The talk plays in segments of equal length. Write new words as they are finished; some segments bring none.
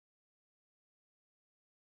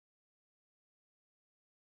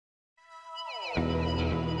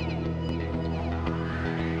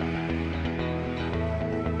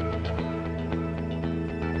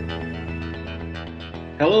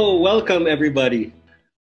Hello, welcome everybody.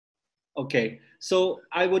 Okay, so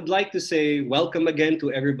I would like to say welcome again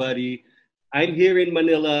to everybody. I'm here in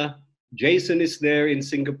Manila, Jason is there in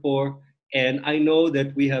Singapore, and I know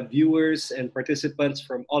that we have viewers and participants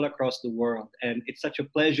from all across the world, and it's such a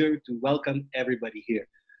pleasure to welcome everybody here.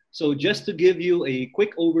 So, just to give you a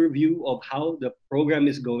quick overview of how the program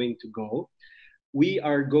is going to go, we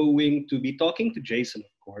are going to be talking to Jason,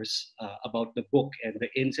 of course, about the book and the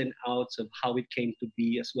ins and outs of how it came to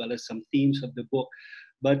be, as well as some themes of the book.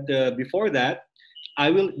 But before that,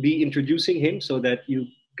 I will be introducing him so that you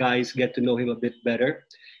guys get to know him a bit better.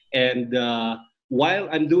 And while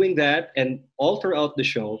I'm doing that, and all throughout the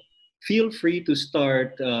show, feel free to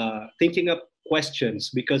start thinking up questions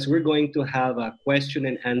because we're going to have a question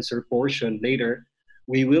and answer portion later.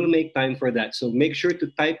 We will make time for that. So make sure to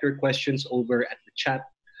type your questions over at the chat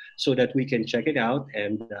so that we can check it out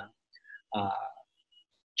and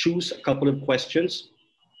choose a couple of questions.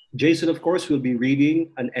 Jason, of course, will be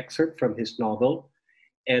reading an excerpt from his novel.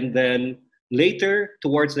 And then later,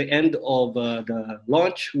 towards the end of the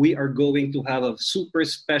launch, we are going to have a super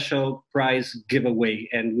special prize giveaway.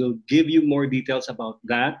 And we'll give you more details about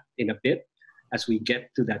that in a bit as we get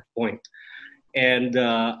to that point. And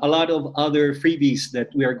a lot of other freebies that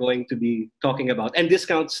we are going to be talking about, and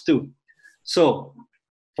discounts too. So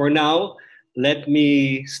for now, let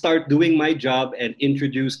me start doing my job and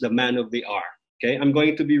introduce the man of the hour. Okay, I'm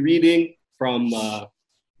going to be reading from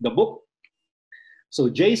the book. So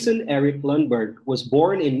Jason Erik Lundberg was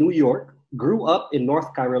born in New York, grew up in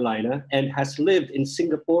North Carolina, and has lived in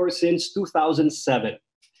Singapore since 2007.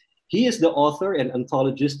 He is the author and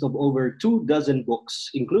anthologist of over 24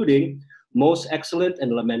 books, including Most Excellent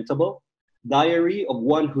and Lamentable, Diary of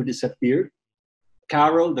One Who Disappeared,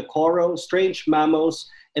 Carol the Coral, Strange Mammals,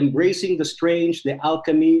 Embracing the Strange, The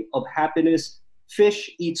Alchemy of Happiness, Fish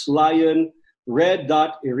Eats Lion, Red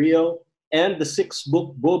Dot Ariel, and the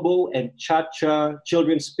 6-book Bobo and Cha-Cha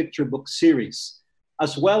children's picture book series,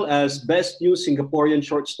 as well as Best New Singaporean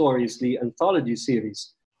Short Stories, the anthology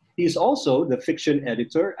series. He is also the fiction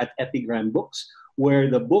editor at Epigram Books, where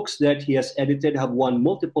the books that he has edited have won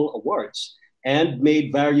multiple awards and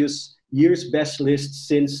made various years' best lists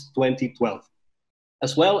since 2012,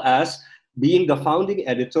 as well as being the founding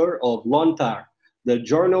editor of Lontar, the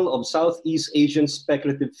Journal of Southeast Asian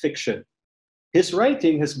Speculative Fiction. His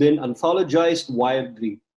writing has been anthologized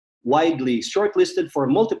widely shortlisted for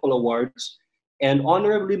multiple awards, and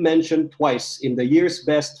honorably mentioned twice in the year's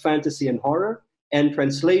Best Fantasy and Horror, and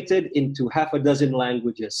translated into half a dozen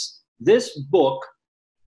languages. This book,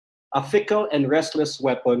 A Fickle and Restless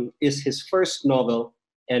Weapon, is his first novel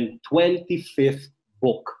and 25th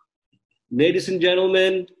book. Ladies and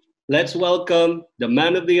gentlemen, let's welcome the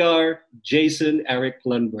man of the hour, Jason Erik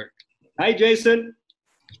Lundberg. Hi, Jason.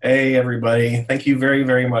 Hey, everybody. Thank you very,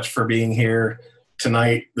 very much for being here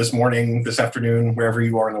tonight, this morning, this afternoon, wherever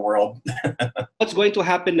you are in the world. What's going to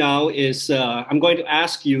happen now is I'm going to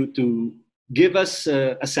ask you to give us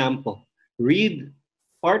a sample. Read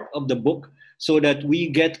part of the book so that we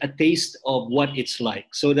get a taste of what it's like,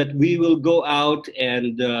 so that we will go out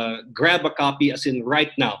and grab a copy as in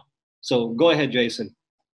right now. So go ahead, Jason.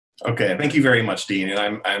 Okay, thank you very much, Dean.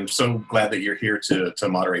 And I'm so glad that you're here to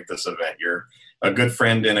moderate this event. You're a good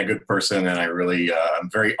friend and a good person, and I really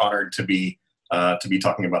I'm very honored to be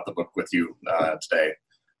talking about the book with you today.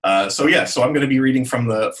 So I'm going to be reading from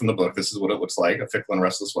the book. This is what it looks like: A Fickle and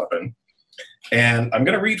Restless Weapon. And I'm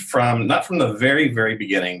going to read not from the very, very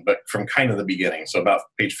beginning, but from kind of the beginning, so about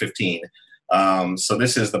page 15. So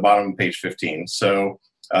this is the bottom of page 15. So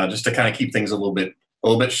just to kind of keep things a little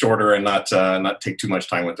bit shorter and not take too much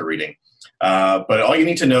time with the reading. But all you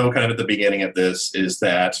need to know kind of at the beginning of this is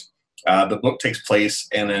that the book takes place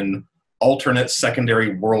in an alternate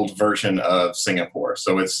secondary world version of Singapore.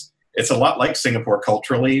 So it's a lot like Singapore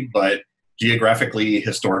culturally, but geographically,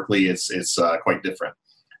 historically, it's quite different.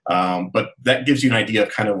 But that gives you an idea of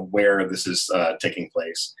kind of where this is taking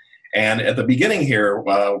place. And at the beginning here,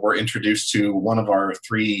 we're introduced to one of our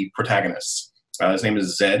three protagonists. His name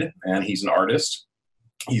is Zed, and he's an artist.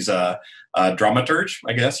 He's a dramaturge,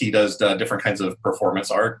 I guess. He does different kinds of performance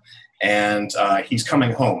art. And he's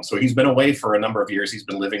coming home. So he's been away for a number of years. He's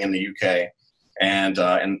been living in the UK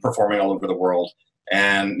and performing all over the world.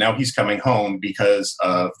 And now he's coming home because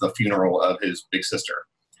of the funeral of his big sister.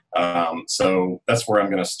 So that's where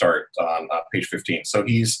I'm going to start on page 15. So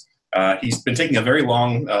he's been taking a very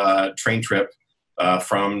long train trip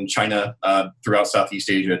from China throughout Southeast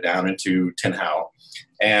Asia down into Tin Hau.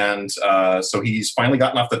 And so he's finally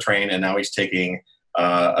gotten off the train, and now he's taking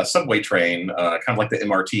a subway train, kind of like the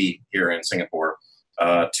MRT here in Singapore,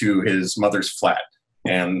 to his mother's flat.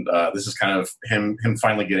 And this is kind of him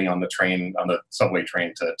finally getting on the subway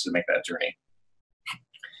train to make that journey.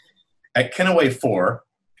 At Kenaway 4,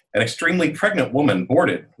 an extremely pregnant woman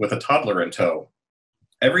boarded with a toddler in tow.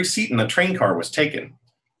 Every seat in the train car was taken,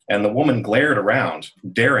 and the woman glared around,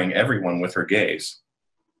 daring everyone with her gaze.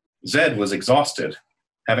 Zed was exhausted,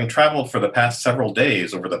 having traveled for the past several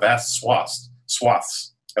days over the vast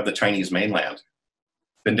swaths of the Chinese mainland.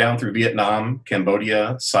 Been down through Vietnam,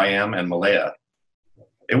 Cambodia, Siam, and Malaya.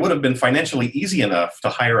 It would have been financially easy enough to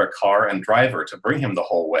hire a car and driver to bring him the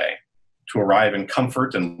whole way, to arrive in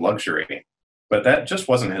comfort and luxury, but that just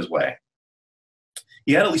wasn't his way.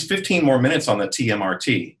 He had at least 15 more minutes on the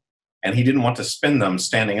TMRT, and he didn't want to spend them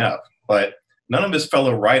standing up, but none of his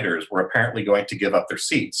fellow riders were apparently going to give up their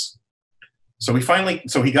seats. So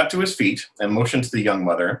he got to his feet and motioned to the young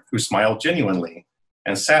mother, who smiled genuinely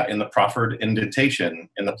and sat in the proffered indentation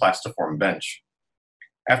in the plastiform bench.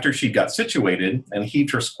 After she got situated and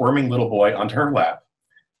heaved her squirming little boy onto her lap,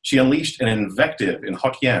 she unleashed an invective in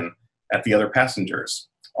Hokkien at the other passengers,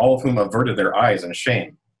 all of whom averted their eyes in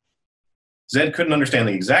shame. Zed couldn't understand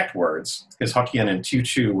the exact words. His Hokkien and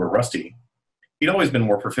Teochew were rusty. He'd always been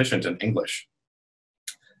more proficient in English.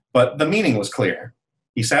 But the meaning was clear.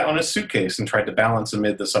 He sat on his suitcase and tried to balance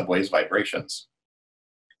amid the subway's vibrations.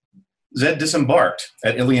 Zed disembarked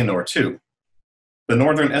at Eleanor 2. The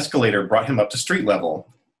northern escalator brought him up to street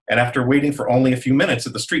level, and after waiting for only a few minutes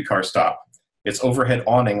at the streetcar stop, its overhead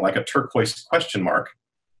awning like a turquoise question mark,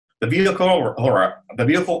 the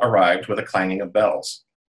vehicle arrived with a clanging of bells.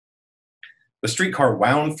 The streetcar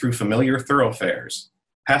wound through familiar thoroughfares,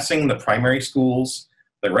 passing the primary schools,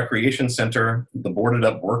 the recreation center, the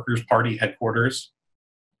boarded-up Workers' Party headquarters.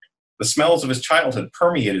 The smells of his childhood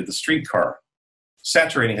permeated the streetcar,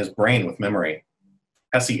 saturating his brain with memory.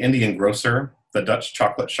 Past the Indian grocer, the Dutch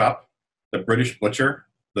chocolate shop, the British butcher,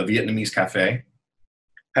 the Vietnamese cafe.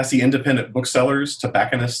 Past the independent booksellers,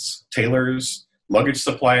 tobacconists, tailors, luggage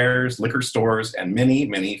suppliers, liquor stores, and many,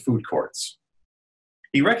 many food courts.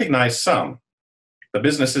 He recognized some, the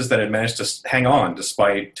businesses that had managed to hang on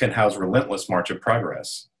despite Tin Hau's relentless march of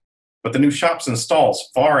progress. But the new shops and stalls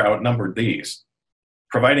far outnumbered these,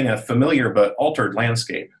 providing a familiar but altered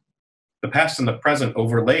landscape, the past and the present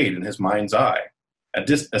overlaid in his mind's eye, a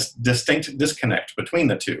distinct disconnect between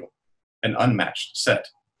the two, an unmatched set.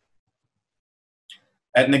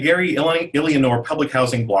 At Nagari, Eleanor Public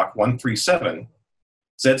Housing Block 137,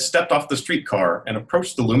 Zed stepped off the streetcar and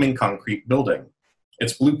approached the looming concrete building,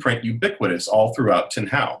 its blueprint ubiquitous all throughout Tin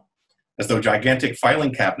Hau, as though gigantic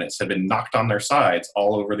filing cabinets had been knocked on their sides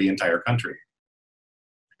all over the entire country.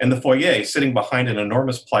 In the foyer, sitting behind an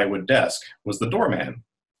enormous plywood desk, was the doorman,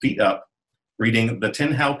 feet up, reading the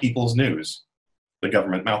Tin Hau People's News, the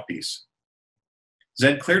government mouthpiece.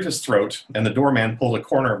 Zed cleared his throat, and the doorman pulled a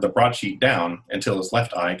corner of the broadsheet down until his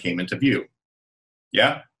left eye came into view.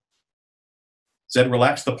 Yeah? Zed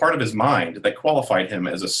relaxed the part of his mind that qualified him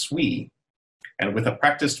as a Swede, and with a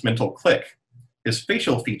practiced mental click, his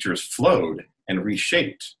facial features flowed and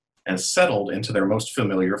reshaped and settled into their most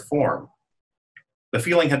familiar form. The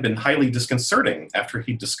feeling had been highly disconcerting after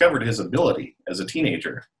he discovered his ability as a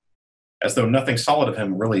teenager, as though nothing solid of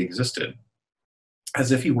him really existed,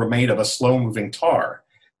 as if he were made of a slow-moving tar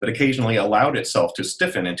that occasionally allowed itself to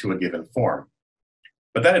stiffen into a given form.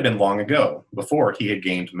 But that had been long ago, before he had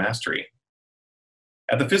gained mastery.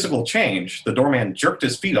 At the physical change, the doorman jerked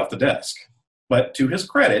his feet off the desk, but to his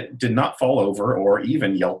credit, did not fall over or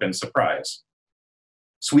even yelp in surprise.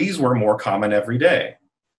 Swees were more common every day.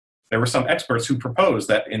 There were some experts who proposed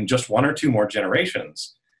that in just 1 or 2 more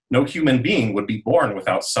generations, no human being would be born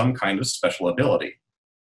without some kind of special ability.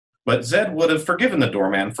 But Zed would have forgiven the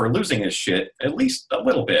doorman for losing his shit at least a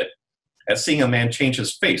little bit at seeing a man change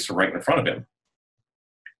his face right in front of him.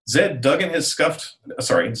 Zed dug his scuffed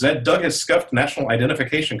national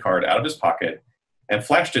identification card out of his pocket and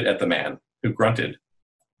flashed it at the man, who grunted.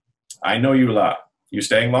 I know you la. You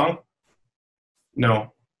staying long?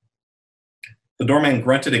 No. The doorman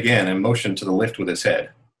grunted again and motioned to the lift with his head.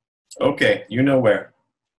 Okay, you know where,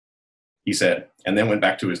 he said, and then went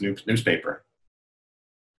back to his newspaper.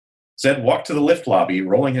 Zed walked to the lift lobby,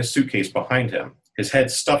 rolling his suitcase behind him, his head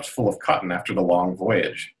stuffed full of cotton after the long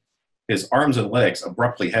voyage, his arms and legs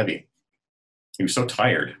abruptly heavy. He was so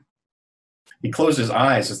tired. He closed his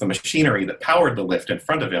eyes as the machinery that powered the lift in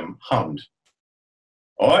front of him hummed.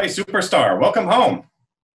 Oi, superstar, welcome home!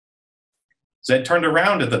 Zed turned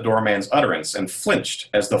around at the doorman's utterance and flinched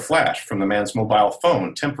as the flash from the man's mobile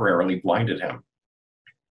phone temporarily blinded him.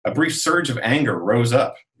 A brief surge of anger rose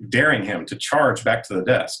up, daring him to charge back to the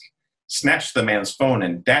desk, snatch the man's phone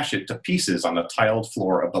and dash it to pieces on the tiled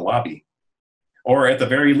floor of the lobby. or at the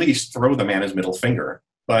very least throw the man his middle finger.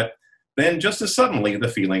 But then just as suddenly the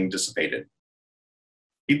feeling dissipated.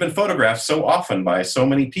 He'd been photographed so often by so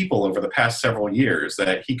many people over the past several years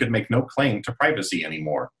that he could make no claim to privacy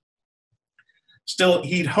anymore. Still,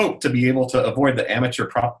 he'd hoped to be able to avoid the amateur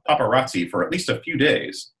paparazzi for at least a few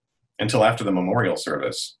days, until after the memorial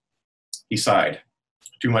service. He sighed.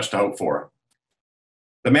 Too much to hope for.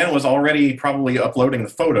 The man was already probably uploading the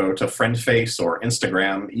photo to FriendFace or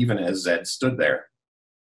Instagram even as Zed stood there.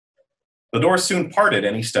 The door soon parted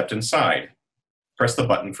and he stepped inside, pressed the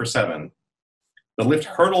button for 7. The lift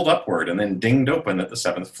hurtled upward and then dinged open at the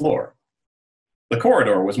 7th floor. The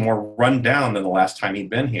corridor was more run down than the last time he'd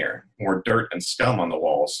been here, more dirt and scum on the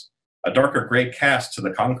walls, a darker gray cast to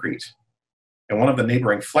the concrete. In one of the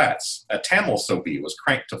neighboring flats, a Tamil soapy was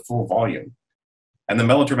cranked to full volume, and the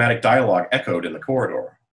melodramatic dialogue echoed in the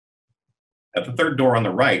corridor. At the 3rd door on the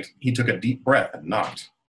right, he took a deep breath and knocked.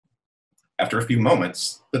 After a few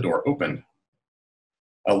moments, the door opened.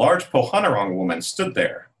 A large Pohanarong woman stood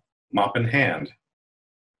there, mop in hand.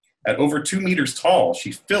 At over 2 meters tall,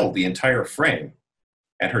 she filled the entire frame,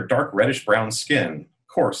 and her dark reddish-brown skin,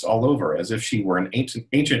 coarse all over as if she were an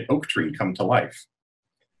ancient oak tree come to life,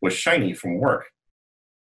 was shiny from work.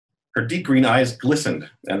 Her deep green eyes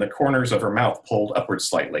glistened, and the corners of her mouth pulled upward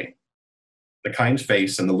slightly, the kind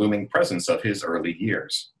face and the looming presence of his early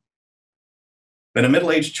years. Then a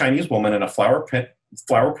middle-aged Chinese woman in a flower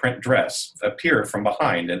print dress appeared from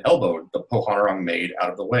behind and elbowed the Pohanarong maid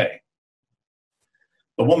out of the way.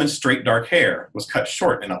 The woman's straight dark hair was cut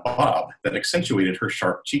short in a bob that accentuated her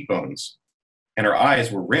sharp cheekbones, and her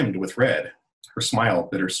eyes were rimmed with red, her smile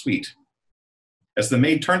bittersweet. As the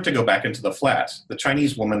maid turned to go back into the flat, the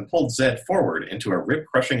Chinese woman pulled Zed forward into a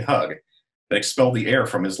rib-crushing hug that expelled the air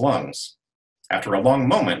from his lungs. After a long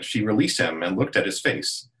moment, she released him and looked at his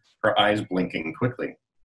face, her eyes blinking quickly.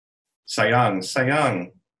 "Sayang,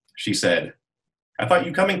 Sayang," she said. "I thought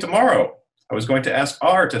you coming tomorrow. I was going to ask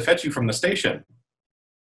R to fetch you from the station."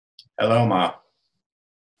 "Hello, Ma."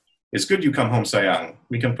 "It's good you come home, Sayang.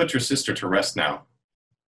 We can put your sister to rest now."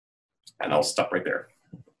 And I'll stop right there.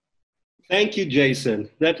 Thank you, Jason.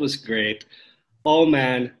 That was great. Oh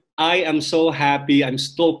man, I am so happy. I'm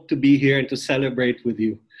stoked to be here and to celebrate with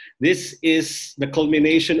you. This is the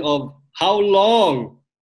culmination of how long?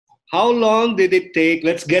 How long did it take?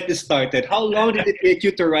 Let's get this started. How long did it take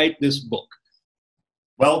you to write this book?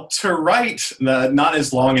 Well, to write, not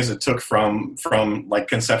as long as it took from like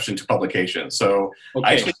conception to publication. So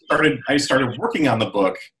okay. I started working on the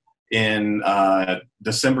book in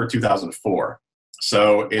December 2004.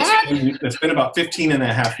 So it's been about 15 and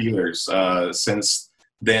a half years since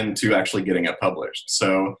then to actually getting it published.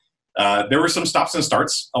 So there were some stops and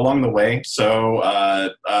starts along the way. So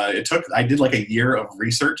I did like a year of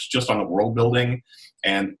research just on the world building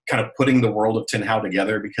and kind of putting the world of Tin Hau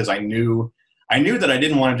together, because I knew that I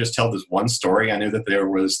didn't want to just tell this one story. I knew that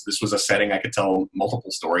this was a setting I could tell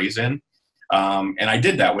multiple stories in. And I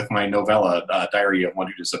did that with my novella, Diary of One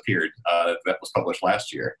Who Disappeared, that was published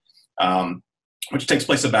last year, which takes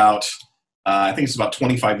place about, I think it's about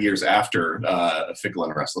 25 years after Fickle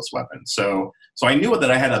and Restless Weapon. So I knew that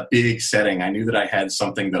I had a big setting. I knew that I had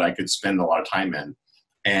something that I could spend a lot of time in.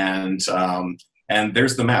 And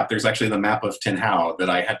there's the map. There's actually the map of Tin Hau that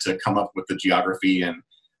I had to come up with the geography, and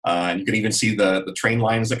you can even see the train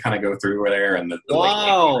lines that kind of go through there. And the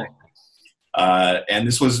wow. And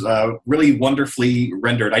this was really wonderfully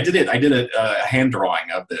rendered. I did a hand drawing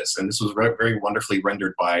of this, and this was very wonderfully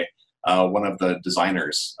rendered by one of the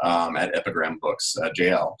designers at Epigram Books,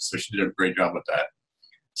 JL. So she did a great job with that.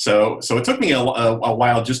 So it took me a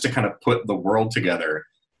while just to kind of put the world together.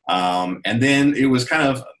 And then it was kind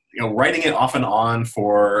of, writing it off and on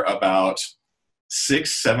for about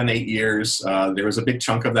 6, 7, 8 years. There was a big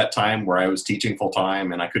chunk of that time where I was teaching full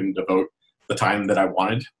time and I couldn't devote the time that I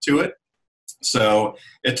wanted to it. So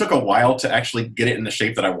it took a while to actually get it in the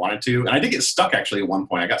shape that I wanted to. And I did get stuck actually at one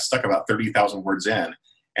point. I got stuck about 30,000 words in,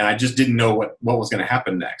 and I just didn't know what was going to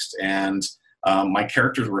happen next. And my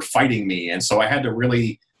characters were fighting me. And so I had to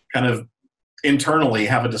really kind of internally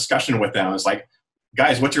have a discussion with them. It's like,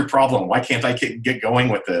 guys, what's your problem? Why can't I get going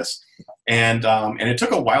with this? And it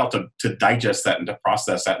took a while to digest that and to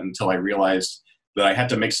process that until I realized that I had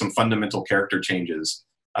to make some fundamental character changes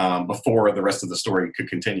before the rest of the story could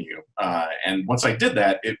continue. And once I did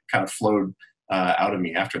that, it kind of flowed out of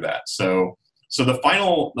me after that. So the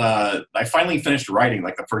final, I finally finished writing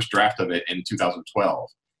like the first draft of it in 2012.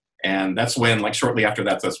 And that's when, like shortly after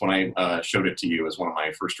that, that's when I showed it to you as one of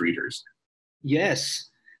my first readers. Yes.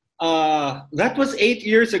 That was 8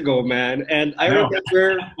 years ago, man. And I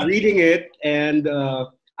remember reading it, and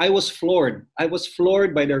I was floored. I was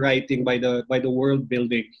floored by the writing, by the world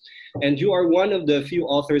building. And you are one of the few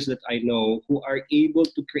authors that I know who are able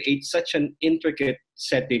to create such an intricate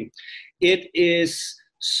setting. It is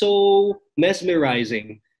so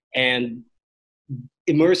mesmerizing and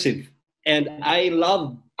immersive. And I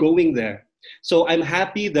love going there. So I'm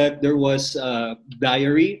happy that there was a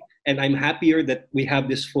diary, and I'm happier that we have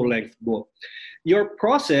this full-length book. Your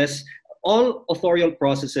process, all authorial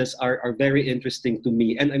processes are very interesting to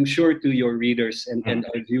me, and I'm sure to your readers and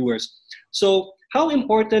our viewers. So how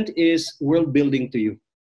important is world building to you?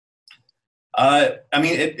 I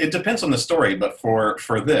mean, it depends on the story, but for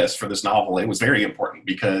this novel, it was very important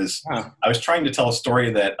because I was trying to tell a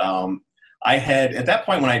story that I had, at that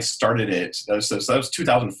point when I started it, that was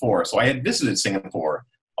 2004, so I had visited Singapore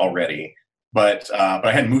already, but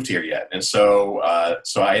I hadn't moved here yet. And so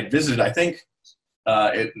I had visited, I think,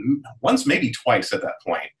 once, maybe twice at that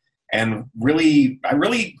point. And I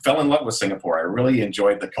really fell in love with Singapore. I really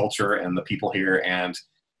enjoyed the culture and the people here. And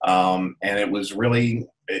it was really,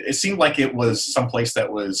 it seemed like it was someplace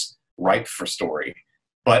that was ripe for story.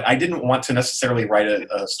 But I didn't want to necessarily write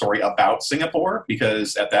a story about Singapore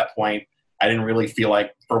because at that point, I didn't really feel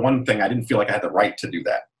like, for one thing, I didn't feel like I had the right to do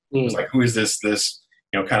that. It was like, who is this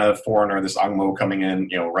kind of foreigner, this Angmo coming in,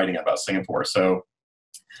 writing about Singapore? So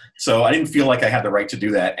I didn't feel like I had the right to do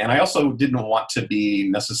that. And I also didn't want to be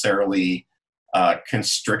necessarily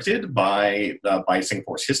constricted by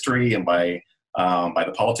Singapore's history and by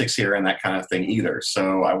the politics here and that kind of thing either.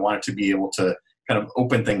 So I wanted to be able to kind of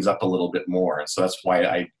open things up a little bit more. And so that's why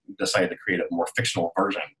I decided to create a more fictional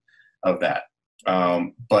version of that.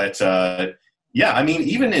 Yeah, I mean,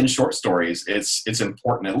 even in short stories, it's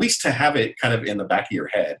important at least to have it kind of in the back of your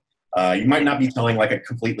head. You might not be telling like a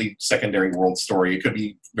completely secondary world story. It could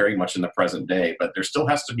be very much in the present day, but there still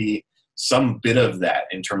has to be some bit of that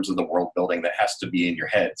in terms of the world building that has to be in your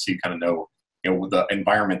head, so you kind of know the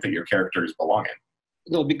environment that your characters belong in.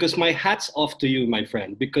 No, because my hat's off to you, my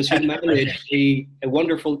friend, because you manage a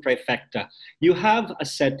wonderful trifecta. You have a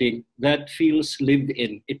setting that feels lived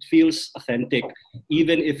in. It feels authentic,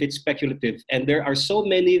 even if it's speculative. And there are so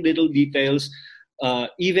many little details,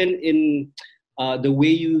 even in the way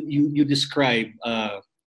you describe.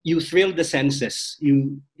 You thrill the senses.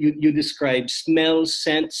 You describe smell,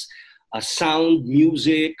 scents, sound,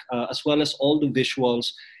 music, as well as all the visuals.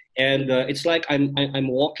 And it's like I'm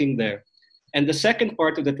walking there. And the second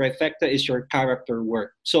part of the trifecta is your character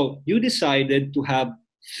work. So you decided to have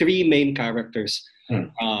three main characters.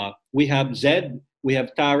 We have Zed, we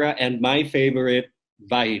have Tara, and my favorite,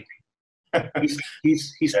 Vahid. He's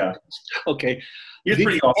yeah. Okay. He's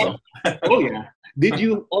pretty awesome. Oh yeah. Did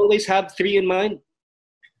you always have three in mind?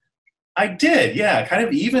 I did, yeah. Kind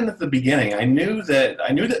of even at the beginning, I knew that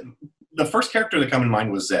the first character that came in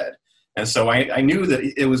mind was Zed. And so I knew that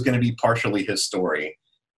it was going to be partially his story.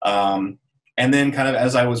 And then kind of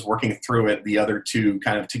as I was working through it, the other two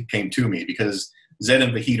kind of came to me because Zed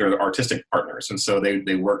and Vahid are artistic partners. And so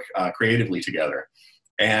they work creatively together.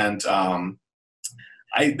 And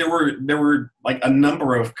there were like a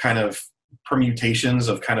number of kind of permutations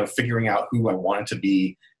of kind of figuring out who I wanted to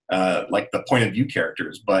be like the point of view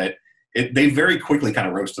characters. But they very quickly kind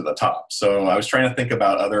of rose to the top. So I was trying to think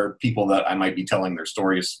about other people that I might be telling their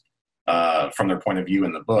stories from their point of view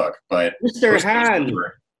in the book. But Mr. Han.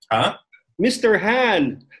 Huh? Mr.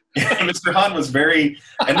 Han. Mr. Han was very,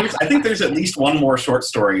 and I think there's at least one more short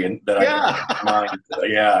story that I have in mind.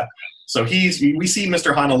 Yeah. So we see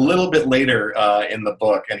Mr. Han a little bit later in the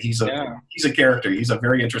book, and he's a character. He's a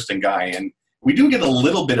very interesting guy, and we do get a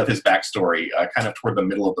little bit of his backstory kind of toward the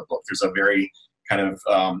middle of the book. There's a very kind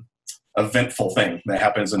of eventful thing that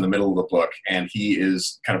happens in the middle of the book, and he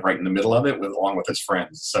is kind of right in the middle of it along with his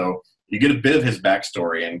friends. So you get a bit of his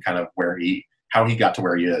backstory and kind of how he got to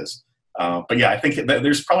where he is. But yeah, I think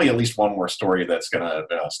there's probably at least one more story that's going to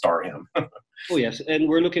star him. Oh, yes. And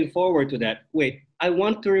we're looking forward to that. Wait, I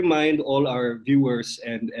want to remind all our viewers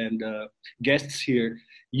and guests here,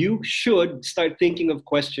 you should start thinking of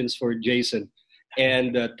questions for Jason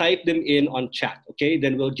and type them in on chat. Okay,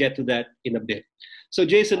 then we'll get to that in a bit. So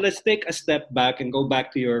Jason, let's take a step back and go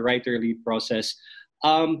back to your writerly process.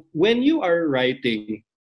 When you are writing,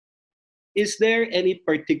 is there any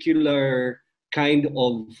particular kind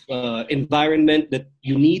of environment that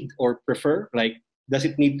you need or prefer? Like, does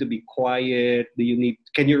it need to be quiet?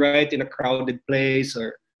 Can you write in a crowded place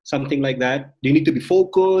or something like that? Do you need to be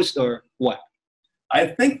focused or what? I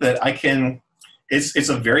think that I can. It's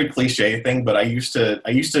a very cliche thing, but I used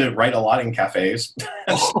to write a lot in cafes.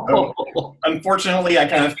 So, unfortunately, I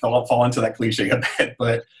kind of fall into that cliche a bit,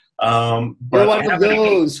 but you're one of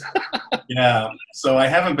those. Yeah, so I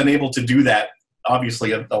haven't been able to do that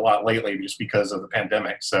obviously a lot lately just because of the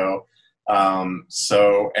pandemic. So,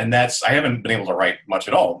 and that's, I haven't been able to write much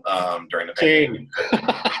at all during the pandemic.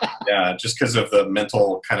 Yeah, just because of the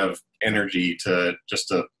mental kind of energy to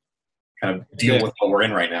kind of deal with what we're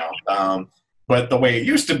in right now. But the way it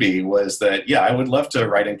used to be was that, yeah, I would love to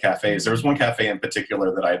write in cafes. There was one cafe in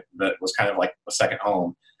particular that was kind of like a second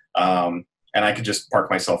home. And I could just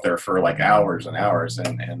park myself there for like hours and hours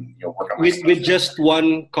and work on my stuff. With just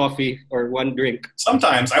one coffee or one drink.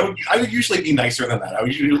 Sometimes I would usually be nicer than that. I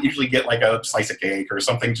would usually get like a slice of cake or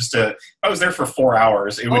something just to, if I was there for 4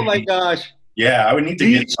 hours. It would oh my gosh. Yeah, I would need to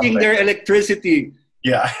reaching their electricity.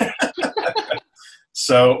 Yeah.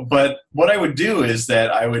 So, but what I would do is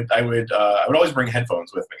that I would always bring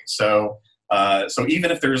headphones with me. So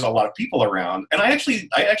even if there's a lot of people around, and I actually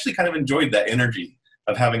kind of enjoyed that energy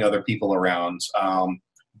of having other people around,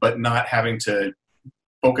 but not having to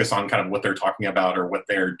focus on kind of what they're talking about or what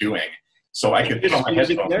they're doing. So I could put on my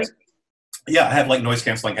headphones. There? Yeah, I had like noise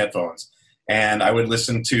canceling headphones, and I would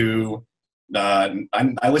listen to.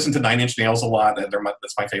 I listen to Nine Inch Nails a lot.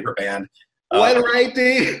 That's my favorite band. While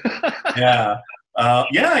writing. Yeah.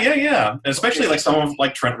 Yeah. Especially like some of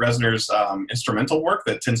like Trent Reznor's instrumental work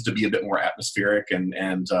that tends to be a bit more atmospheric and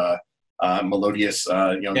melodious.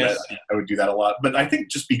 Yes. I would do that a lot. But I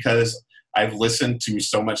think just because I've listened to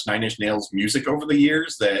so much Nine Inch Nails music over the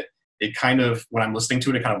years that it kind of, when I'm listening to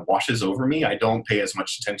it, it kind of washes over me. I don't pay as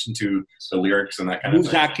much attention to the lyrics and that kind of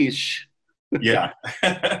thing. Yeah.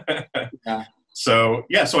 Yeah. So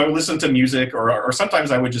I would listen to music, or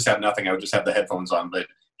sometimes I would just have nothing. I would just have the headphones on, but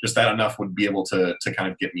just that enough would be able to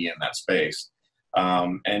kind of get me in that space.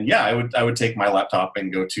 And yeah, I would take my laptop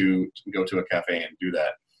and go to a cafe and do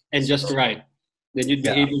that. And just write. Then you'd be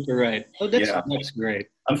able to write. Oh, that's great.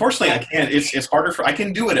 Unfortunately, I can't. It's harder I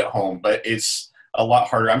can do it at home, but it's a lot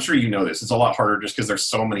harder. I'm sure you know this. It's a lot harder just because there's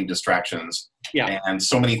so many distractions. Yeah. And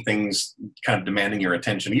so many things kind of demanding your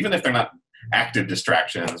attention, even if they're not active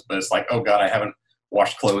distractions, but it's like, oh God, I haven't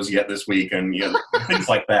washed clothes yet this week, and things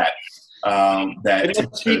like that. I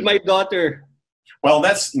don't feed my daughter. Well,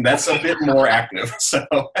 that's a bit more active. So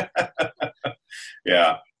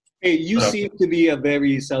yeah. Hey, you seem to be a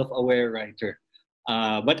very self-aware writer,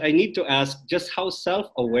 but I need to ask, just how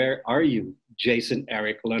self-aware are you, Jason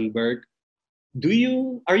Erik Lundberg?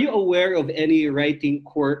 Are you aware of any writing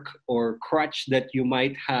quirk or crutch that you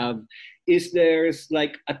might have? Is there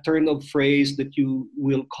like a turn of phrase that you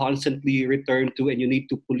will constantly return to and you need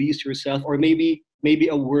to police yourself, or maybe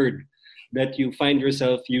a word that you find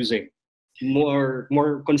yourself using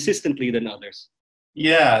more consistently than others?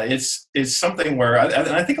 Yeah, it's something where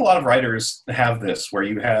I think a lot of writers have this, where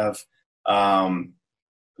you have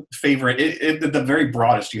favorite, at the very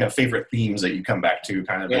broadest, you have favorite themes that you come back to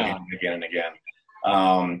kind of again and again and again.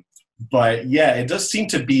 But yeah, it does seem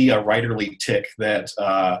to be a writerly tick that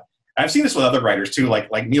I've seen this with other writers too, like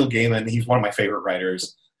Neil Gaiman. He's one of my favorite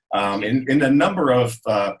writers. In a number of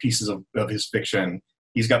pieces of his fiction,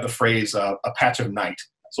 he's got the phrase "a patch of night."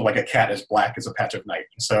 So like a cat as black as a patch of night.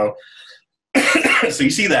 So so you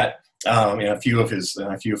see that in a few of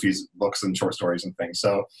his books and short stories and things.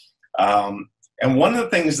 So and one of the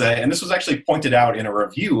things and this was actually pointed out in a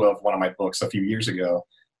review of one of my books a few years ago.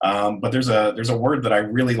 But there's a word that I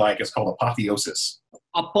really like. It's called apotheosis.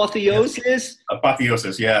 Apotheosis?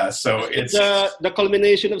 Apotheosis, yeah. So it's the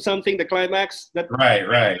culmination of something, the climax. Right.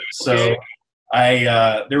 Okay. So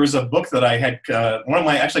there was a book that I had,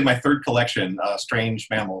 my third collection, Strange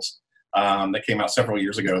Mammals, that came out several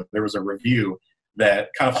years ago. There was a review that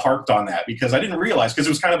kind of harped on that because I didn't realize, because it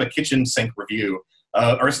was kind of a kitchen sink review,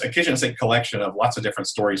 or a kitchen sink collection of lots of different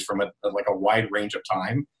stories from a wide range of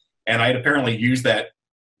time. And I had apparently used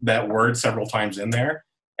that word several times in there.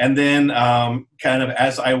 And then kind of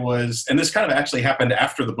as I was, and this kind of actually happened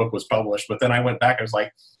after the book was published, but then I went back, I was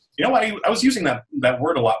like, you know what, I was using that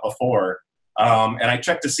word a lot before. And I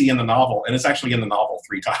checked to see in the novel, and it's actually in the novel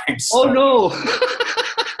 3 times. So, oh no.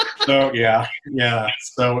 So yeah.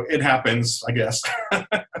 So it happens, I guess.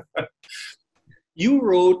 You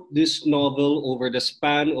wrote this novel over the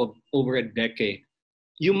span of over a decade.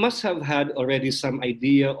 You must have had already some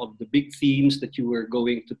idea of the big themes that you were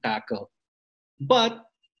going to tackle. But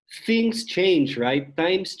things change, right?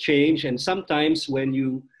 Times change, and sometimes when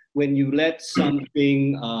you let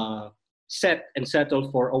something set and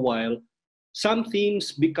settle for a while, some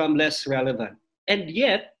themes become less relevant. And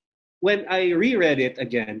yet, when I reread it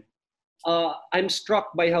again, I'm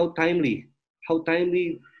struck by how timely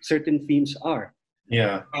certain themes are.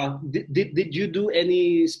 Yeah. Did you do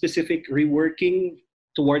any specific reworking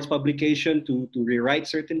towards publication to rewrite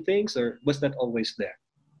certain things, or was that always there?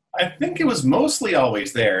 I think it was mostly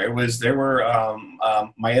always there. There were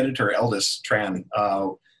my editor Eldis Tran,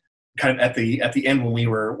 kind of at the end when we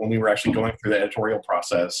were actually going through the editorial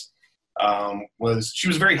process, she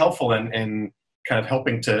was very helpful in kind of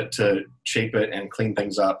helping to shape it and clean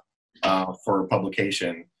things up for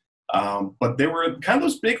publication. But there were kind of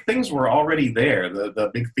those big things were already there,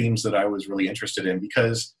 the big themes that I was really interested in,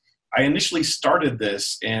 because I initially started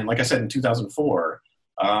this in, like I said, in 2004.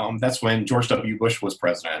 That's when George W. Bush was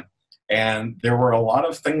president. And there were a lot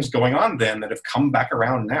of things going on then that have come back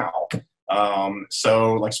around now.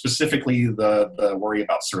 So like specifically the worry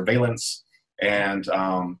about surveillance, and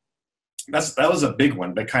that was a big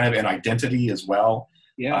one, but kind of an identity as well.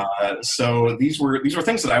 Yeah. So these were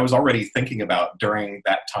things that I was already thinking about during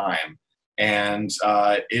that time, and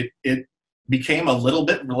it became a little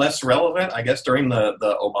bit less relevant, I guess, during the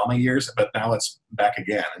Obama years, but now it's back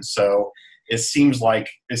again. And so it seems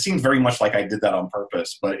very much like I did that on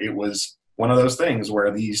purpose, but it was one of those things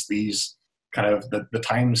where these kind of the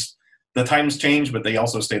times change, but they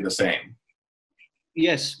also stay the same.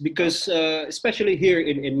 Yes, because especially here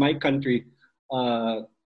in my country,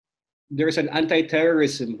 there's an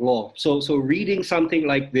anti-terrorism law. So reading something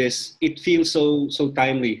like this, it feels so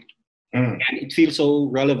timely, and it feels so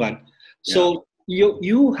relevant. So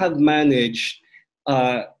you have managed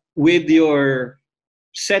with your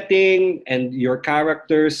setting and your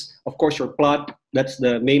characters, of course, your plot, that's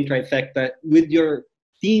the main trifecta. With your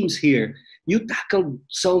themes here, you tackled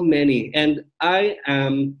so many, and I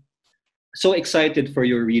am so excited for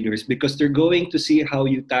your readers because they're going to see how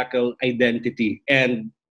you tackle identity,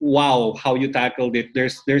 and wow, how you tackled it.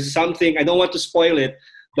 There's something, I don't want to spoil it,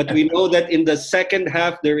 but we know that in the second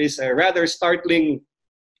half there is a rather startling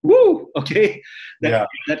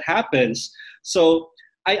that happens. So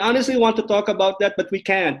I honestly want to talk about that, but we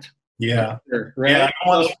can't. Yeah. Right? Yeah, I don't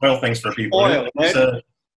want to spoil things for people.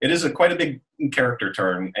 It is quite a big character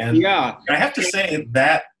turn. And I have to say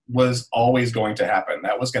that was always going to happen.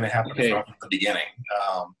 That was going to happen from the beginning.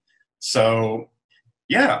 So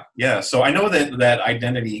I know that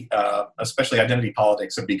identity, especially identity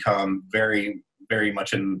politics, have become very, very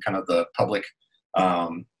much in kind of the public,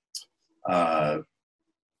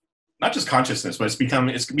 not just consciousness, but it's become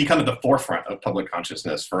at the forefront of public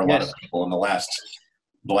consciousness for a lot of people in the last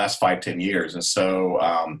 5-10 years. And so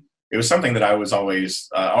it was something that I was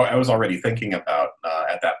already thinking about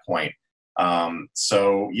at that point.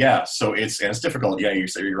 So it's difficult. Yeah,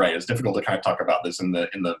 you're right. It's difficult to kind of talk about this in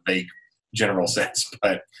the vague general sense,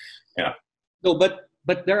 but yeah. No, but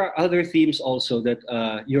there are other themes also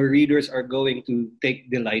that your readers are going to take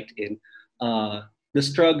delight in. The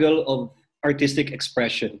struggle of artistic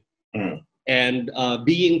expression. And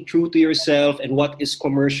being true to yourself, and what is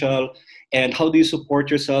commercial, and how do you support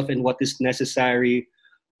yourself, and what is necessary.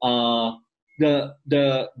 The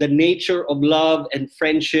nature of love and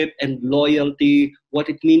friendship and loyalty, what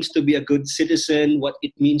it means to be a good citizen, what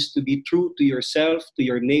it means to be true to yourself, to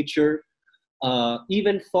your nature,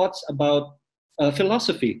 even thoughts about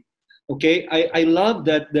philosophy. Okay, I love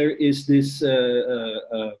that there is this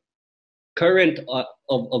current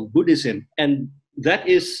of Buddhism, and that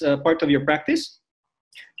is part of your practice?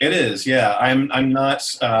 It is, yeah. I'm not,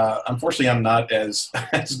 unfortunately, I'm not as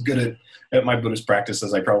good at my Buddhist practice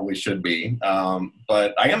as I probably should be.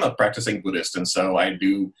 But I am a practicing Buddhist, and so I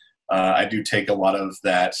do take a lot of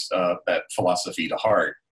that philosophy to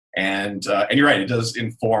heart. And you're right, it does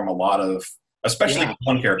inform a lot of, especially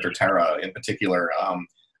one character, Tara in particular,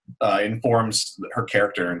 informs her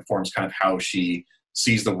character, informs kind of how she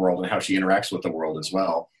sees the world and how she interacts with the world as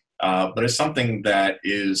well. But it's something that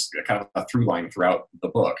is kind of a through line throughout the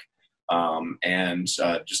book, and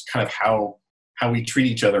just kind of how we treat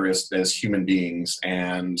each other as human beings,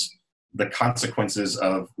 and the consequences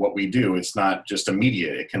of what we do. It's not just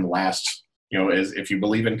immediate; it can last. If you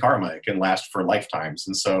believe in karma, it can last for lifetimes.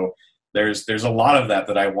 And so there's a lot of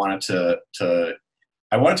that I wanted to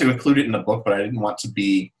include it in the book, but I didn't want to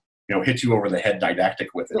be hit you over the head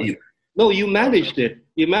didactic with it either. No, you managed it.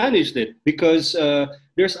 You managed it because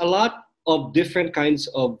there's a lot of different kinds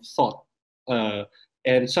of thought,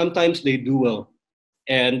 and sometimes they duel,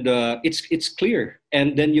 and it's clear.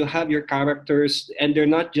 And then you have your characters, and they're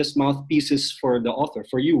not just mouthpieces for the author,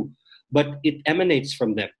 for you, but it emanates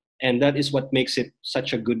from them, and that is what makes it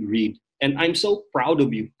such a good read. And I'm so proud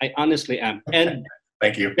of you. I honestly am. And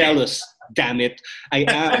thank you. Jealous, damn it, I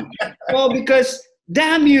am. Well, because.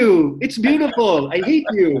 Damn you! It's beautiful. I hate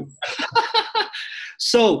you.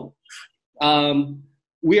 So,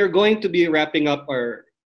 we are going to be wrapping up our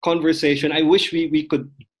conversation. I wish we could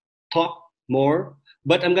talk more,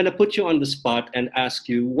 but I'm going to put you on the spot and ask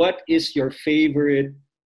you, what is your favorite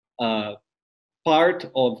part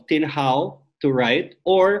of Tin Hao to write,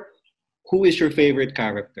 or who is your favorite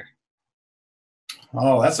character?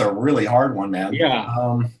 Oh, that's a really hard one, man.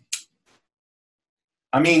 Yeah.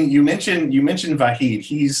 I mean, you mentioned Vahid.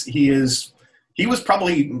 He was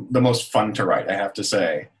probably the most fun to write, I have to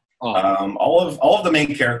say. Oh. All of the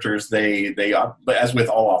main characters, they as with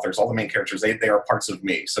all authors, all the main characters, they are parts of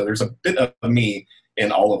me. So there's a bit of me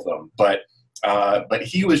in all of them. But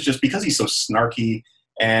he was just, because he's so snarky,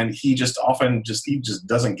 and he just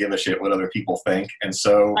doesn't give a shit what other people think. And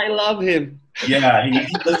so I love him. Yeah,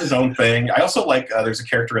 he does his own thing. I also like, there's a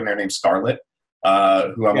character in there named Scarlet,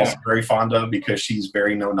 who I'm also very fond of, because she's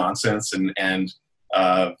very no nonsense and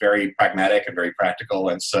very pragmatic and very practical.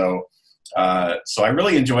 And so I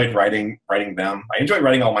really enjoyed writing them. I enjoyed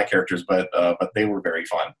writing all my characters, but they were very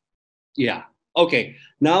fun. Yeah. Okay.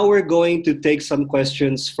 Now we're going to take some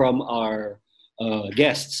questions from our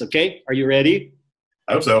guests. Okay. Are you ready?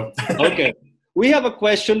 I hope so. Okay. We have a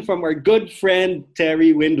question from our good friend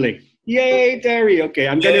Terry Windling. Yay, Terry. Okay.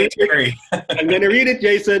 I'm gonna read it,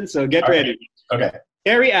 Jason. So get ready. Okay.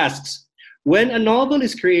 Terry asks, when a novel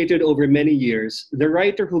is created over many years, the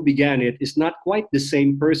writer who began it is not quite the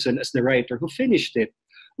same person as the writer who finished it.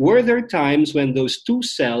 Were there times when those two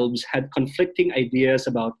selves had conflicting ideas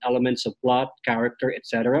about elements of plot, character,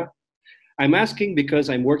 etc.? I'm asking because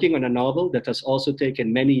I'm working on a novel that has also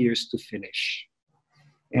taken many years to finish.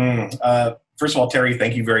 First of all, Terry,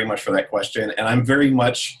 thank you very much for that question. And I'm very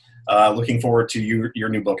much looking forward to your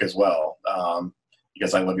new book as well,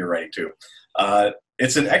 because I love your writing too.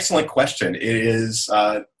 It's an excellent question. It is.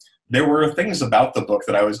 There were things about the book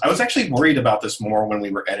that I was actually worried about this more when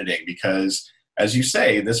we were editing, because, as you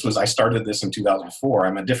say, I started this in 2004.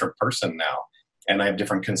 I'm a different person now, and I have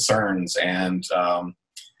different concerns, and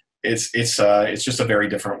it's just a very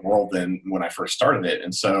different world than when I first started it.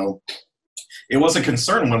 And so it was a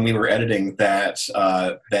concern when we were editing that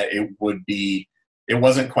it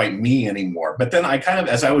wasn't quite me anymore. But then I kind of,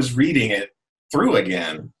 as I was reading it through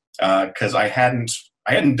again, because I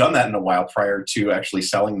hadn't done that in a while prior to actually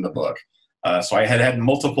selling the book. So I had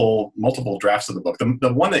multiple drafts of the book.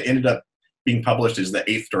 The one that ended up being published is the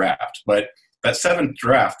 8th draft, but that 7th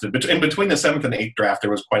draft, in between the 7th and 8th draft,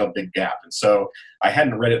 there was quite a big gap. And so I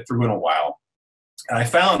hadn't read it through in a while. And I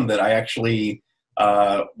found that I actually,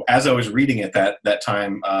 as I was reading it that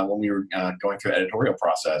time, when we were going through the editorial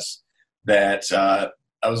process, that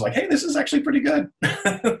I was like, hey, this is actually pretty good.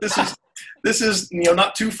 This is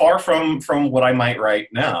not too far from what I might write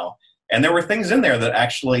now. And there were things in there that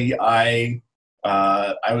actually I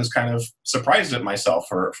was kind of surprised at myself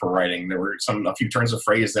for writing. There were a few turns of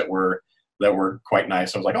phrase that were quite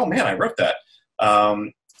nice. I was like, oh man, I wrote that.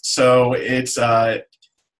 So it's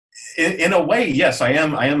in a way, yes, I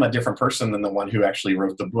am a different person than the one who actually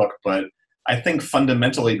wrote the book. But I think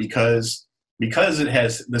fundamentally because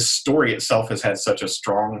the story itself has had such a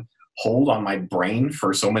strong hold on my brain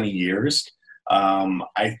for so many years,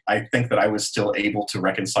 I think that I was still able to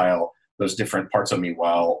reconcile those different parts of me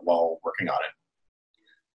while working on it.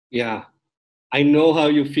 Yeah, I know how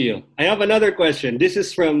you feel. I have another question. This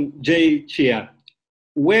is from Jay Chia.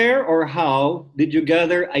 Where or how did you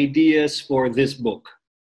gather ideas for this book?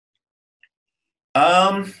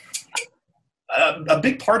 A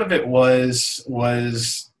big part of it was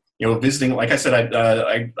visiting. Like I said,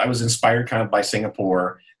 I was inspired kind of by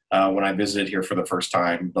Singapore when I visited here for the first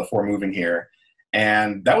time before moving here,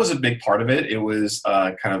 and that was a big part of it. It was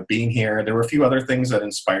kind of being here. There were a few other things that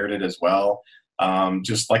inspired it as well.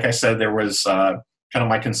 Just like I said, there was kind of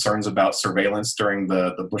my concerns about surveillance during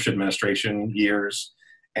the Bush administration years,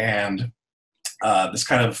 and this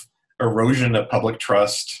kind of erosion of public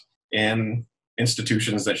trust in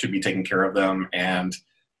institutions that should be taking care of them, and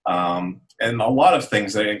a lot of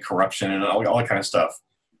things that in corruption and all that kind of stuff.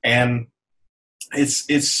 And it's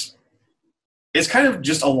kind of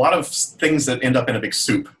just a lot of things that end up in a big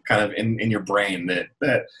soup, kind of in your brain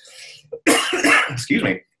that excuse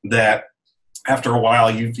me, that after a while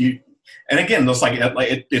you and again, those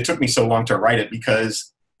it took me so long to write it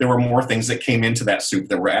because there were more things that came into that soup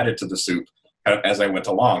that were added to the soup as I went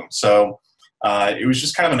along. So it was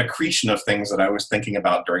just kind of an accretion of things that I was thinking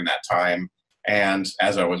about during that time and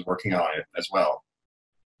as I was working on it as well.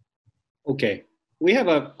 Okay. We have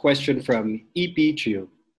a question from E.P. Chiu.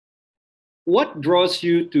 What draws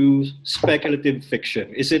you to speculative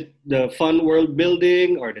fiction? Is it the fun world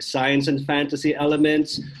building or the science and fantasy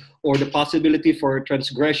elements or the possibility for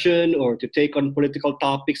transgression or to take on political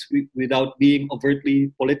topics without being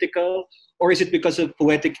overtly political? Or is it because of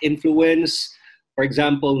poetic influence? For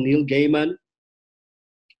example, Neil Gaiman.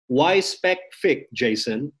 Why spec fic,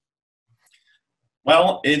 Jason?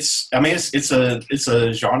 Well, it's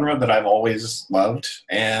a genre that I've always loved,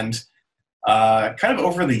 and kind of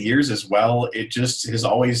over the years as well, it's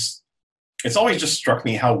always just struck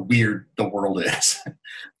me how weird the world is.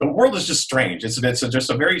 The world is just strange. Just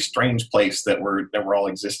a very strange place that we're all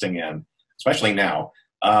existing in, especially now.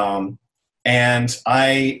 And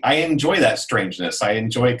I enjoy that strangeness. I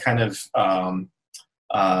enjoy kind of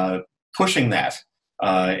pushing that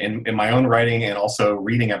in my own writing, and also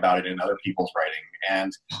reading about it in other people's writing.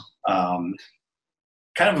 And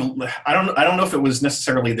kind of, I don't know if it was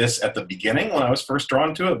necessarily this at the beginning when I was first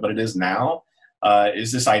drawn to it, but it is now.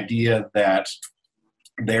 Is this idea that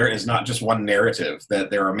there is not just one narrative,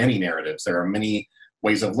 that there are many narratives, there are many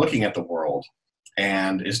ways of looking at the world,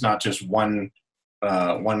 and it's not just one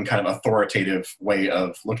kind of authoritative way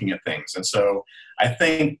of looking at things. And so I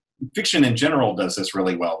think fiction in general does this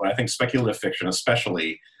really well, but I think speculative fiction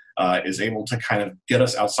especially is able to kind of get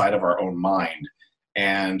us outside of our own mind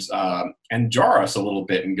and jar us a little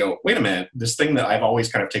bit and go, wait a minute, this thing that I've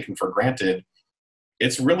always kind of taken for granted,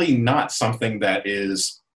 it's really not something that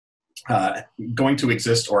is going to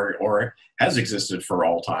exist or has existed for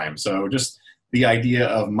all time. So just the idea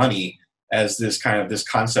of money as this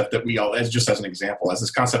concept that we all, as just as an example, as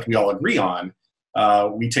this concept we all agree on,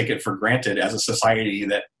 we take it for granted as a society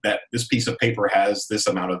that this piece of paper has this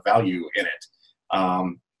amount of value in it.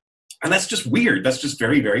 And that's just weird. That's just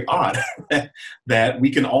very, very odd that we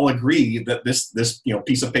can all agree that this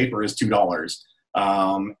piece of paper is $2,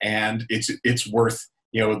 and it's worth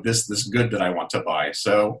this good that I want to buy.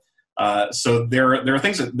 So there are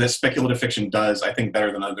things that speculative fiction does, I think,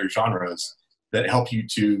 better than other genres that help you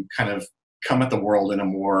to kind of come at the world in a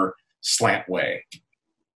more slant way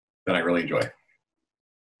that I really enjoy.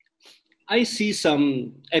 I see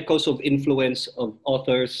some echoes of influence of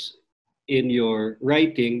authors in your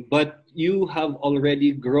writing, but you have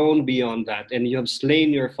already grown beyond that and you have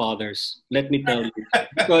slain your fathers, let me tell you.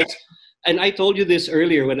 Because, and I told you this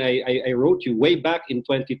earlier when I wrote you way back in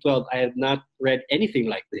 2012, I had not read anything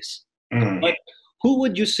like this. But who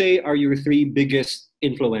would you say are your three biggest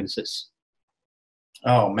influences?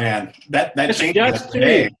 Oh man, that changes just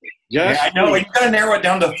today. Three. Yeah, I know. You gotta narrow it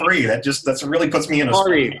down to three. That really puts me in a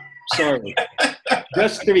sorry.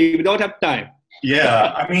 Just three. We don't have time.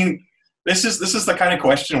 Yeah, I mean, this is the kind of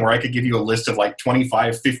question where I could give you a list of like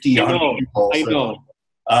 25, 50, 100 people. I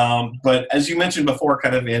know. But as you mentioned before,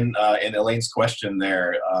 kind of in Elaine's question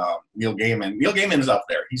there, Neil Gaiman. Neil Gaiman is up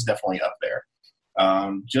there. He's definitely up there.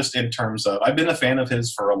 Just in terms of, I've been a fan of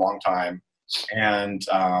his for a long time, and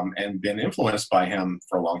been influenced by him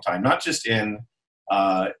for a long time. Not just in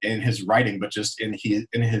his writing, but just in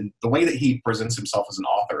the way that he presents himself as an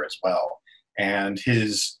author as well, and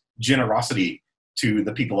his generosity to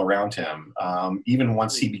the people around him. Even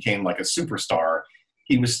once he became like a superstar,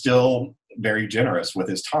 he was still very generous with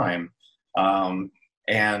his time,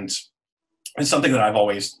 and it's something that I've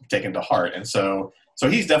always taken to heart. And so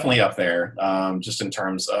he's definitely up there, just in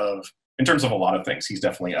terms of a lot of things. He's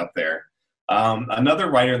definitely up there.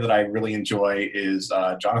 Another writer that I really enjoy is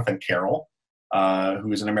Jonathan Carroll,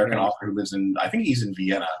 who is an American author who lives in, I think he's in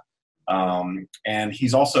Vienna. And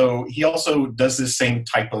he also does this same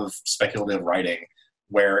type of speculative writing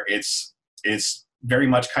where it's very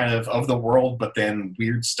much kind of the world, but then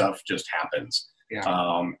weird stuff just happens.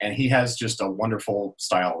 Yeah. And he has just a wonderful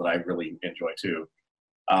style that I really enjoy too.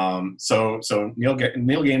 So Neil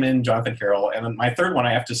Gaiman, Jonathan Carroll, and then my third one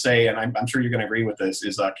I have to say, and I'm sure you're going to agree with this,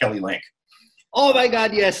 is Kelly Link. Oh my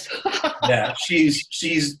God, yes. Yeah,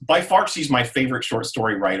 she's by far, she's my favorite short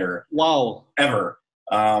story writer. Wow. Ever.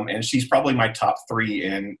 And she's probably my top three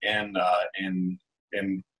in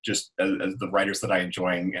just as the writers that I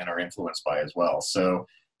enjoy and are influenced by as well. So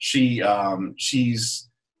she's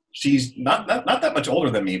not that much older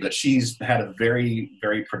than me, but she's had a very,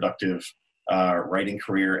 very productive writing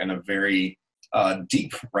career and a very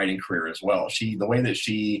deep writing career as well. The way that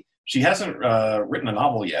she hasn't written a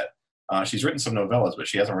novel yet. She's written some novellas, but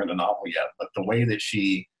she hasn't written a novel yet. But the way that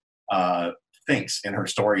she thinks in her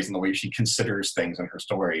stories and the way she considers things in her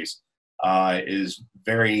stories is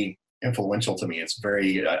very influential to me. It's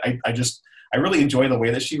very, I really enjoy the way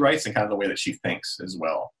that she writes and kind of the way that she thinks as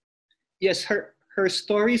well. Yes, her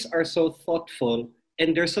stories are so thoughtful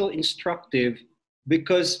and they're so instructive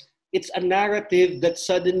because it's a narrative that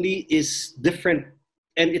suddenly is different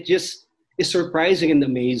and it just is surprising and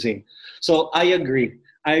amazing. So I agree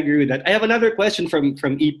with that. I have another question from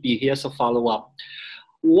EP. He has a follow-up.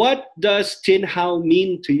 What does Tin Hau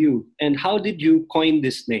mean to you, and how did you coin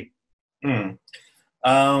this name?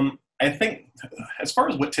 I think, as far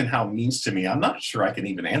as what Tin Hau means to me, I'm not sure I can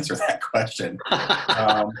even answer that question.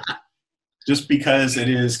 just because it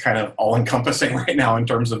is kind of all-encompassing right now in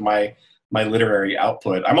terms of my literary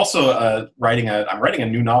output. I'm also writing a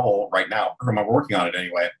new novel right now, or I'm working on it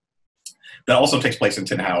anyway. That also takes place in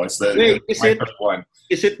Tin Hau. It's my first one.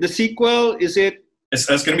 Is it the sequel? It's going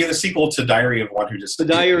to be the sequel to Diary of One Who Just The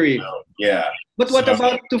Diary. Yeah. But what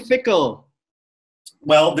about to Fickle?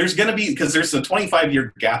 Well, there's going to be, because there's a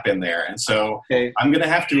 25-year gap in there, and so I'm going to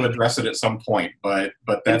have to address it at some point. But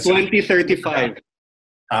that's 2035.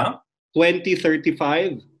 Huh?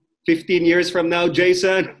 2035. 15 years from now,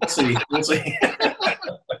 Jason. We'll see.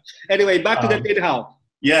 Anyway, back to the Tin Hau.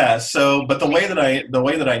 Yeah. So, but the way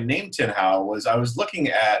that I named Tin Hau was I was looking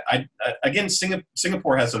at again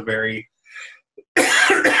Singapore has a very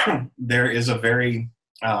there is a very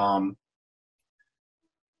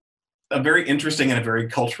interesting and a very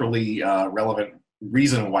culturally relevant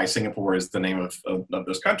reason why Singapore is the name of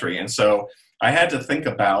this country. And so I had to think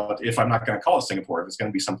about, if I'm not going to call it Singapore, if it's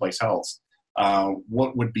going to be someplace else,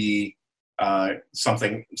 what would be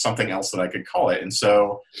something else that I could call it. And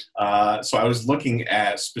so so I was looking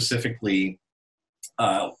at specifically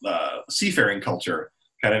seafaring culture,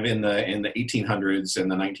 kind of in the 1800s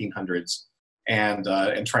and the 1900s,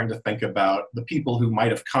 and trying to think about the people who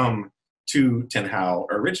might have come to Tin Hau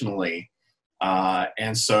originally.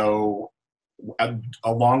 And so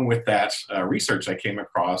along with that research, I came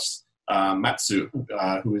across Matsu,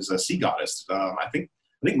 who is a sea goddess. I think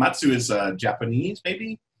Matsu is Japanese,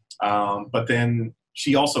 maybe. But then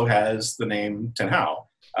she also has the name Tin Hau,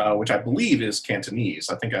 which I believe is Cantonese.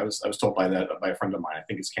 I think I was told by a friend of mine. I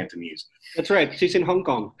think it's Cantonese. That's right. She's in Hong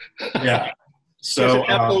Kong. Yeah. So there's an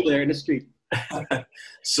apple there in the street.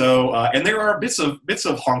 So and there are bits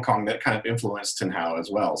of Hong Kong that kind of influenced Tin Hau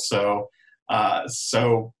as well. So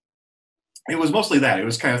so it was mostly that. It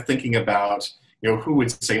was kind of thinking about, who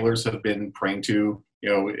would sailors have been praying to,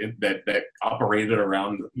 that operated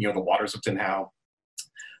around, the waters of Tin Hau,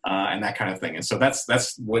 and that kind of thing. And so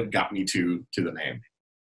that's what got me to the name.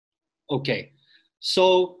 Okay.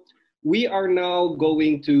 So we are now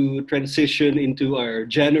going to transition into our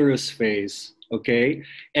generous phase, okay?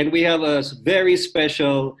 And we have a very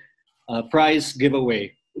special prize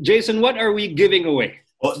giveaway. Jason, what are we giving away?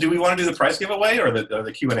 Well, do we want to do the prize giveaway or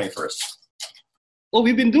the Q&A first? Oh,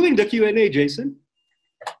 we've been doing the Q&A, Jason.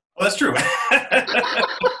 Well, that's true.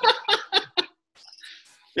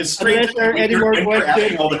 It's strange. Unless there are any more questions.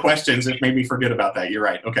 Asking all the questions, it made me forget about that. You're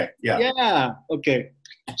right. Okay. Yeah. Yeah. Okay.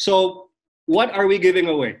 So what are we giving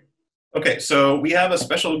away? Okay. So we have a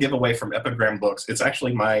special giveaway from Epigram Books. It's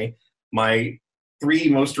actually my 3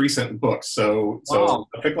 most recent books. So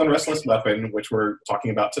The Fickle and Restless Weapon, which we're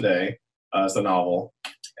talking about today, is the novel.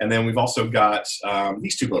 And then we've also got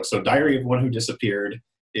these 2 books. So Diary of One Who Disappeared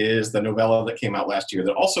is the novella that came out last year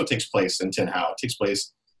that also takes place in Tin Hau. It takes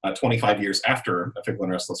place 25 years after A Fickle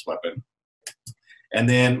and Restless Weapon. And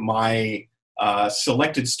then my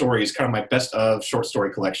selected stories, kind of my best of short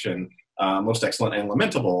story collection, Most Excellent and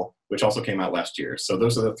Lamentable, which also came out last year. So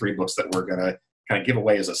those are the 3 books that we're going to kind of give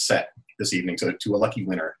away as a set this evening to a lucky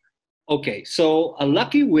winner. Okay, so a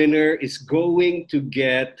lucky winner is going to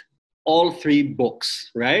get all 3 books,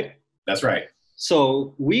 right? That's right.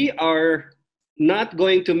 So we are not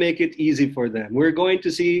going to make it easy for them. We're going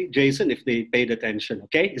to see, Jason, if they paid attention,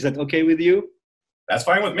 okay? Is that okay with you? That's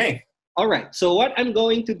fine with me. All right. So what I'm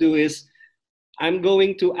going to do is I'm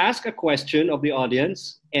going to ask a question of the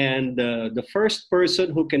audience, and the first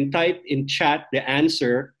person who can type in chat the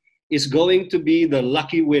answer is going to be the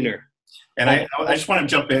lucky winner. And I just want to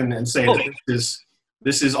jump in and say that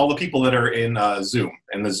this is all the people that are in Zoom,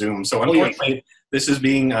 and the Zoom. So unfortunately, this is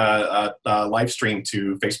being live streamed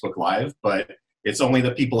to Facebook Live, but it's only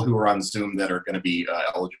the people who are on Zoom that are going to be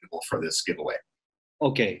eligible for this giveaway.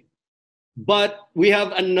 Okay. But we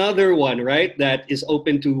have another one, right, that is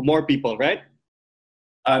open to more people, right?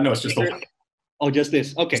 No, it's just the one. Oh, just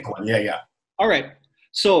this. Okay. Just the one. Yeah. All right.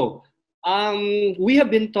 So we have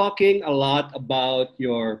been talking a lot about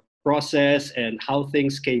your process and how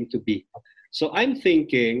things came to be. So I'm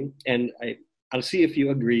thinking, and I'll see if you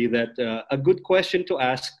agree, that a good question to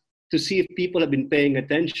ask to see if people have been paying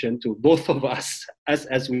attention to both of us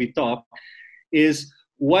as we talk is,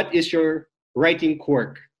 what is your writing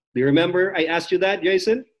quirk? Do you remember I asked you that,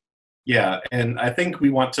 Jason? Yeah, and I think we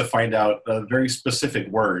want to find out a very specific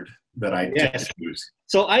word that I use.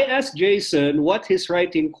 So I asked Jason what his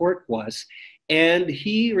writing quirk was, and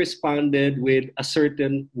he responded with a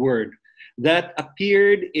certain word that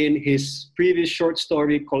appeared in his previous short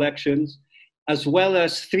story collections, as well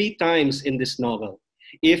as 3 times in this novel.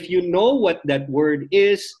 If you know what that word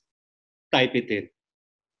is, type it in.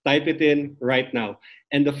 Type it in right now.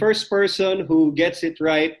 And the first person who gets it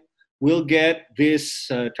right will get this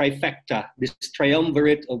trifecta, this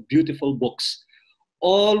triumvirate of beautiful books,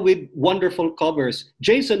 all with wonderful covers.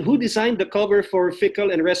 Jason, who designed the cover for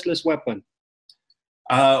Fickle and Restless Weapon?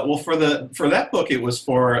 Well, for that book, it was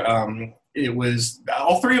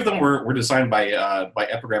all three of them were designed by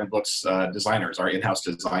Epigram Books designers, our in-house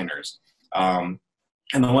designers. And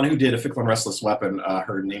the one who did A Fickle and Restless Weapon,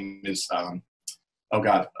 her name is, oh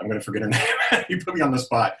God, I'm going to forget her name. You put me on the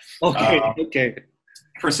spot. Okay, okay.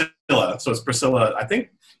 Priscilla. So it's Priscilla. I think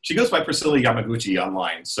she goes by Priscilla Yamaguchi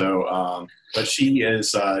online. So, but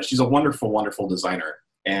she's a wonderful, wonderful designer.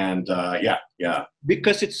 And yeah.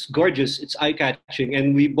 Because it's gorgeous, it's eye-catching.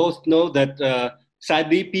 And we both know that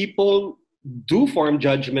sadly people do form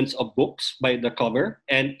judgments of books by the cover,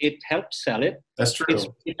 and it helps sell it. That's true.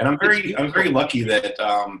 And I'm very lucky that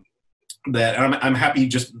I'm happy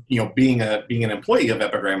just being an employee of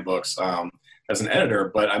Epigram Books as an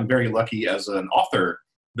editor, but I'm very lucky as an author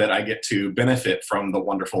that I get to benefit from the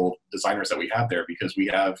wonderful designers that we have there, because we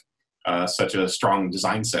have such a strong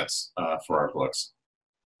design sense for our books.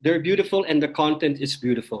 They're beautiful and the content is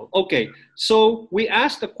beautiful. Okay, so we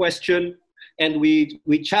asked a question and we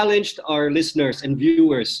challenged our listeners and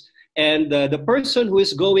viewers. And the person who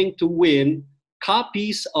is going to win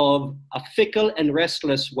copies of A Fickle and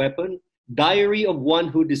Restless Weapon, Diary of One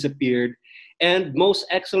Who Disappeared, and Most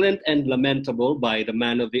Excellent and Lamentable by the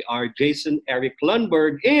man of the hour, Jason Erik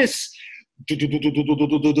Lundberg, is...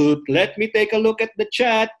 Let me take a look at the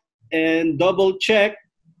chat and double check.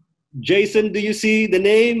 Jason, do you see the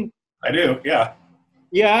name? I do, yeah.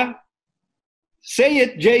 Yeah? Say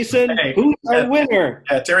it, Jason. Hey, who's our winner?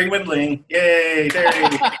 Terry Windling. Yay,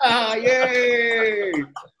 Terry. Yay.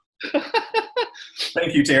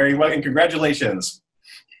 Thank you, Terry. Well, and congratulations.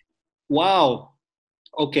 Wow.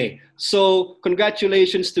 Okay. So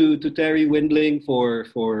congratulations to Terry Windling for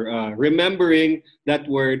remembering that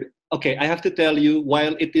word. Okay, I have to tell you,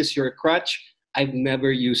 while it is your crutch, I've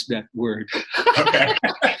never used that word. Okay.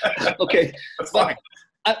 Okay. That's fine.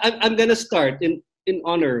 I'm going to start in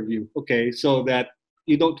honor of you, okay, so that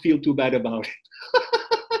you don't feel too bad about it.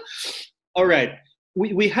 All right.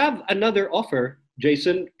 We have another offer.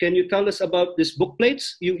 Jason, can you tell us about this book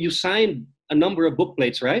plates? You signed a number of book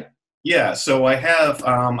plates, right? Yeah, so I have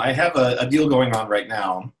a deal going on right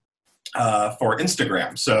now for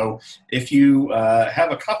Instagram. So if you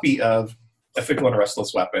have a copy of A Fickle and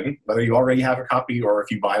Restless Weapon, whether you already have a copy or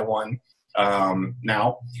if you buy one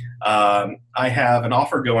now, I have an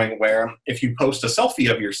offer going where if you post a selfie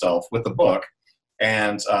of yourself with the book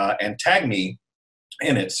and tag me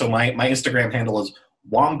in it. So my Instagram handle is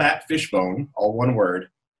Wombat Fishbone, all one word.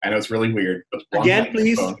 I know it's really weird. But Again,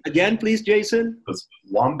 please, Jason. It's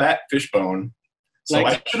Wombat Fishbone. So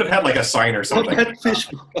Like, I should have had like a sign or something. Wombat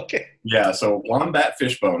Fishbone. Okay. Yeah, so Wombat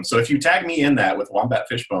Fishbone. So if you tag me in that with Wombat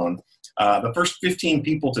Fishbone, the first 15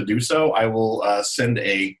 people to do so, I will send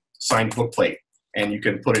a signed book plate, and you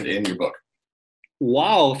can put it in your book.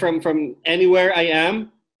 Wow, from anywhere I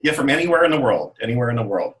am? Yeah, from anywhere in the world. Anywhere in the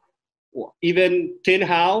world. Even Tin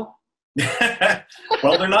Hau?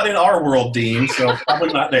 Well, they're not in our world, Dean, so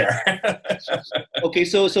probably not there. Okay,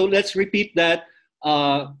 so let's repeat that.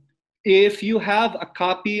 If you have a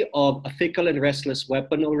copy of A Fickle and Restless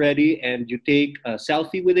Weapon already and you take a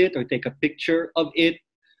selfie with it or take a picture of it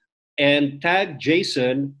and tag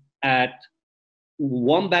Jason at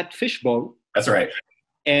Wombat Fishbone. That's right.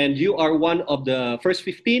 And you are one of the first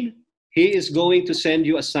 15, he is going to send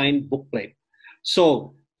you a signed book plate.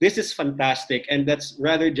 So this is fantastic, and that's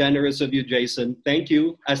rather generous of you, Jason. Thank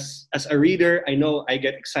you. As a reader, I know I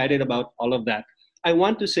get excited about all of that. I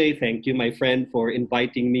want to say thank you, my friend, for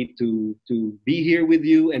inviting me to be here with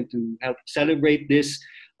you and to help celebrate this.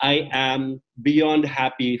 I am beyond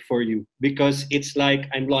happy for you because it's like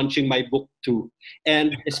I'm launching my book too.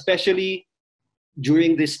 And especially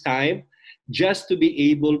during this time, just to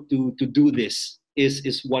be able to do this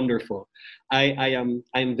is wonderful. I'm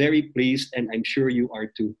very pleased, and I'm sure you are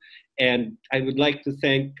too. And I would like to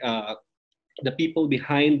thank the people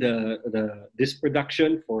behind this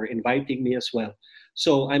production for inviting me as well.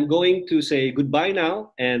 So I'm going to say goodbye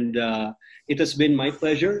now, and it has been my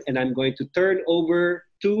pleasure, and I'm going to turn over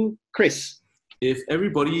to Chris. If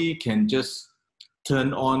everybody can just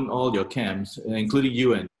turn on all your cams, including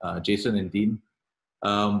you and Jason and Dean,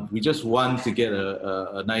 we just want to get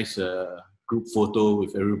a nice group photo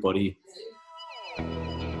with everybody.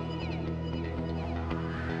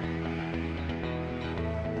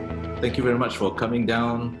 Thank you very much for coming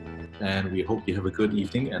down, and we hope you have a good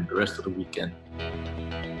evening and the rest of the weekend.